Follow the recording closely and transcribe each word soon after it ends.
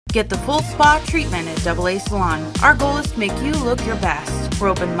Get the full spa treatment at AA Salon. Our goal is to make you look your best. We're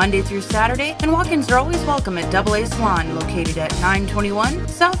open Monday through Saturday, and walk-ins are always welcome at AA Salon, located at 921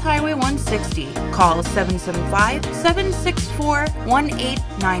 South Highway 160. Call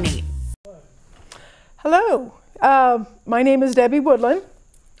 775-764-1898. Hello, my name is Debbie Woodland.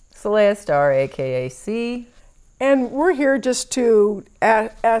 Celeste Star, aka C. And we're here just to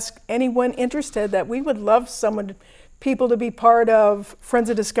ask anyone interested that we would love people to be part of Friends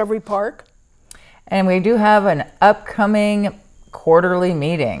of Discovery Park. And we do have an upcoming quarterly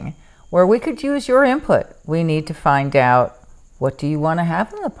meeting where we could use your input. We need to find out, what do you want to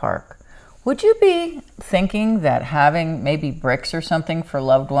have in the park? Would you be thinking that having maybe bricks or something for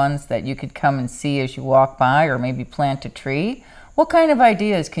loved ones that you could come and see as you walk by, or maybe plant a tree? What kind of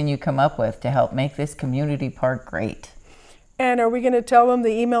ideas can you come up with to help make this community park great? And are we going to tell them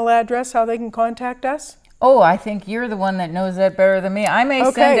the email address, how they can contact us? Oh, I think you're the one that knows that better than me. I may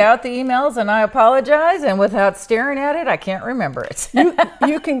send out the emails, and I apologize, and without staring at it, I can't remember it.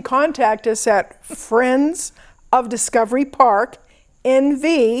 you can contact us at Friends of Discovery Park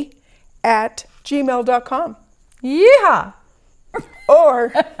NV@gmail.com. Yeah.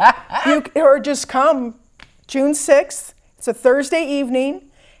 Or just come June 6th. It's a Thursday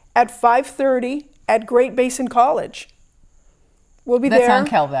evening at 5:30 at Great Basin College. We'll be there. That's on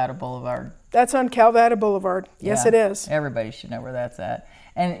Calvada Boulevard. That's on Calvada Boulevard. Yes, it is. Everybody should know where that's at.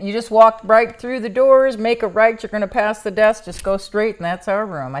 And you just walk right through the doors, make a right, you're going to pass the desk, just go straight, and that's our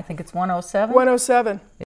room. I think it's 107. 107.